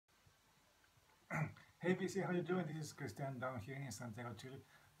Hey BC, how you doing? This is Christian down here in Santiago, Chile,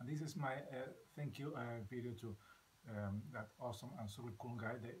 and this is my thank you video to that awesome and super cool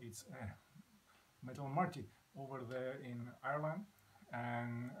guy. It's Metal Marty over there in Ireland,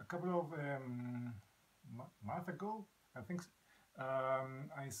 and a couple of months ago, I think,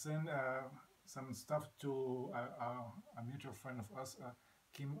 I sent some stuff to a mutual friend of us,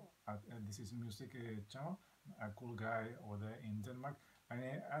 Kim. This is music channel, a cool guy over there in Denmark. And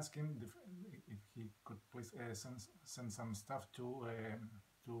I asked him if he could please send some stuff to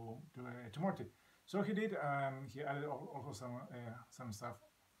Marty. So he did. He added also some stuff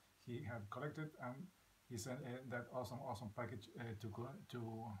he had collected, and he sent that awesome package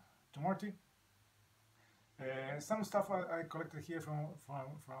to Marty. Some stuff I collected here from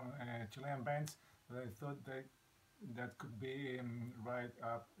Chilean bands that I thought that could be right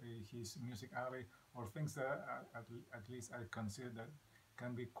up his music alley, or things that at least I consider that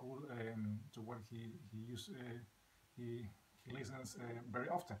can be cool to what he listens very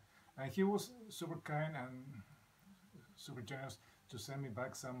often. And he was super kind and super generous to send me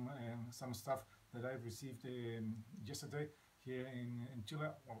back some stuff that I received yesterday here in Chile.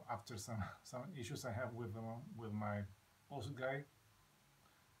 Well, after some issues I have with my post guy.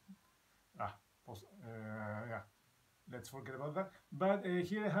 Yeah, let's forget about that. But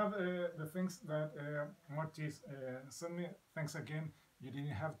here I have the things that Martis sent me. Thanks again. You didn't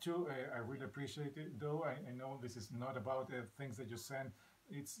have to. I really appreciate it, though. I know this is not about things that you send.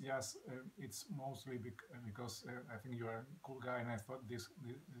 It's just, it's mostly because I think you are a cool guy, and I thought those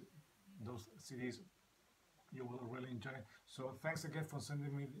CDs you will really enjoy. So thanks again for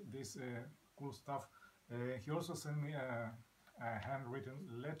sending me this cool stuff. He also sent me a handwritten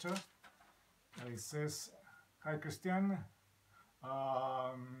letter. It says, "Hi Christian,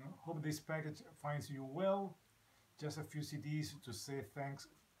 hope this package finds you well. Just a few CDs to say thanks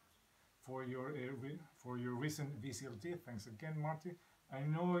for your recent VClt. Thanks again, Marty. I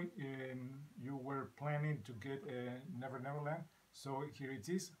know you were planning to get Never Neverland, so here it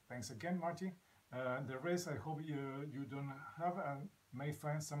is. Thanks again, Marty. The rest I hope you don't have and may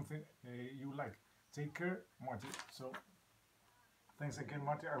find something you like. Take care, Marty." So thanks again,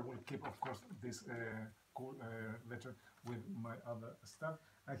 Marty. I will keep, of course, this cool letter with my other stuff.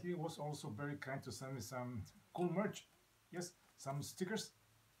 And he was also very kind to send me some cool merch. Yes, some stickers,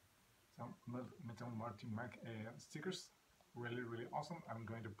 some Metal Marty Mac stickers. Really awesome. I'm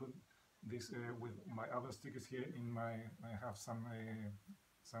going to put this with my other stickers here in my. I have some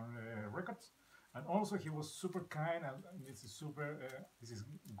records. And also he was super kind, and this is super. This is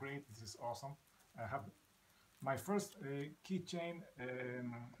great. This is awesome. I have my first keychain,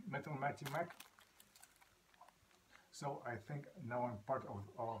 Metal Marty Mac. So I think now I'm part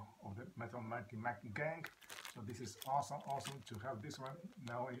of the Metal Marty Mac gang. So this is awesome to have this one.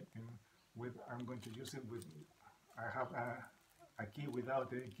 Now I'm going to use it with. I have a key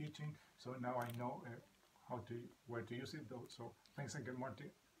without a keychain, so now I know where to use it. Though. So thanks again,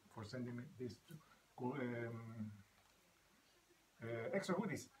 Marty, for sending me these cool extra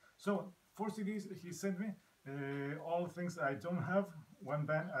goodies. So 4 CDs he sent me. All things I don't have. One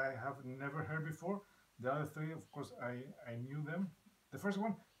band I have never heard before. The other 3, of course, I knew them. The first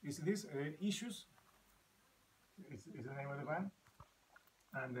one is this Issues. It's the name of the band,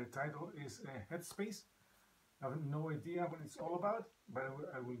 and the title is Headspace. I have no idea what it's all about, but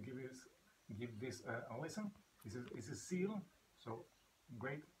I will give this a listen. This is Seal, so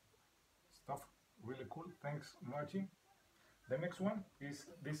great stuff, really cool. Thanks, Marty. The next one is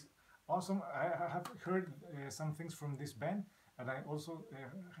this awesome. I have heard some things from this band, and I also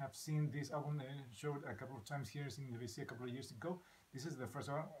have seen this album showed a couple of times here in the VC a couple of years ago. This is the first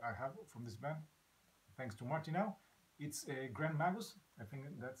one I have from this band. Thanks to Marty now. It's Grand Magus. I think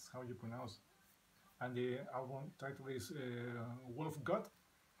that's how you pronounce. And the album title is Wolf God.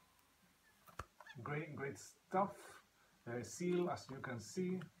 Great stuff. Seal, as you can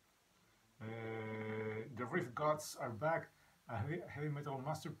see. The Riff Gods are back. A heavy metal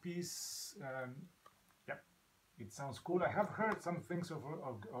masterpiece. Yep, it sounds cool. I have heard some things of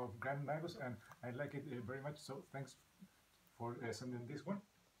Grand Magus, and I like it very much. So thanks for sending this one.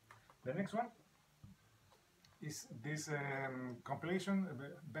 The next one is this compilation,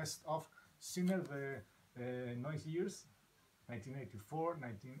 Best of Sinner, the Noise Years, 1984,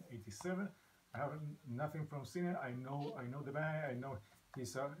 1987. I have nothing from Sinner. I know the band. I know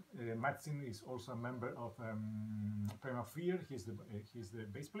Matsin is also a member of Prima Fear. He's the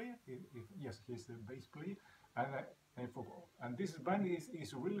bass player. Yes, he's the bass player. And this band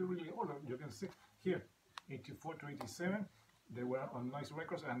is really old. You can see here, 84 to 87. They were on Noise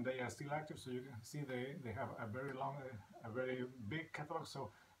Records, and they are still active. So you can see they have a very long, a very big catalog.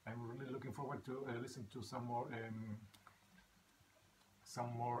 So I'm really looking forward to listen to some more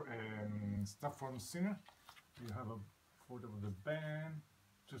stuff from Sinner. You have a photo of the band,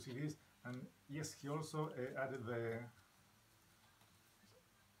 2 CDs, and yes, he also added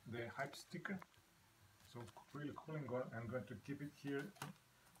the hype sticker. So really cool. I'm going to keep it here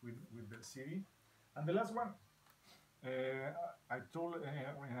with the CD. And the last one, I told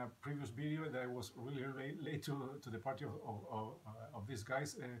in a previous video that I was really late to the party of these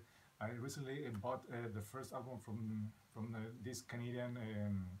guys. I recently bought the first album from this Canadian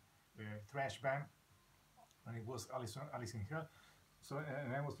thrash band, and it was Alice in Hell. So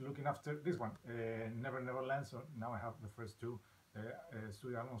and I was looking after this one, Never Never Land. So now I have the first two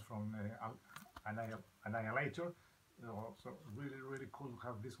studio albums from Annihilator. So really cool to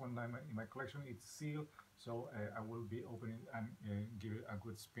have this one in my collection. It's sealed, so I will be opening and give it a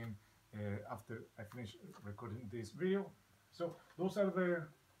good spin after I finish recording this video. So those are the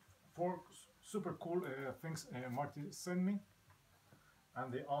 4 super cool things Marty sent me,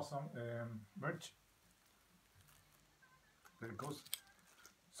 and the awesome merch. There it goes.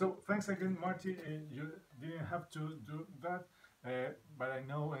 So thanks again, Marty. You didn't have to do that, but I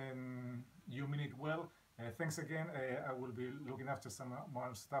know you mean it well. Thanks again. I will be looking after some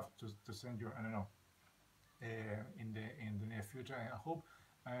more stuff to send you. I don't know in the near future, I hope.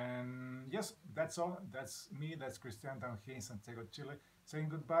 And yes, that's all. That's me. That's Christian down here in Santiago, Chile, saying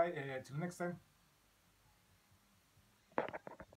goodbye. Till next time.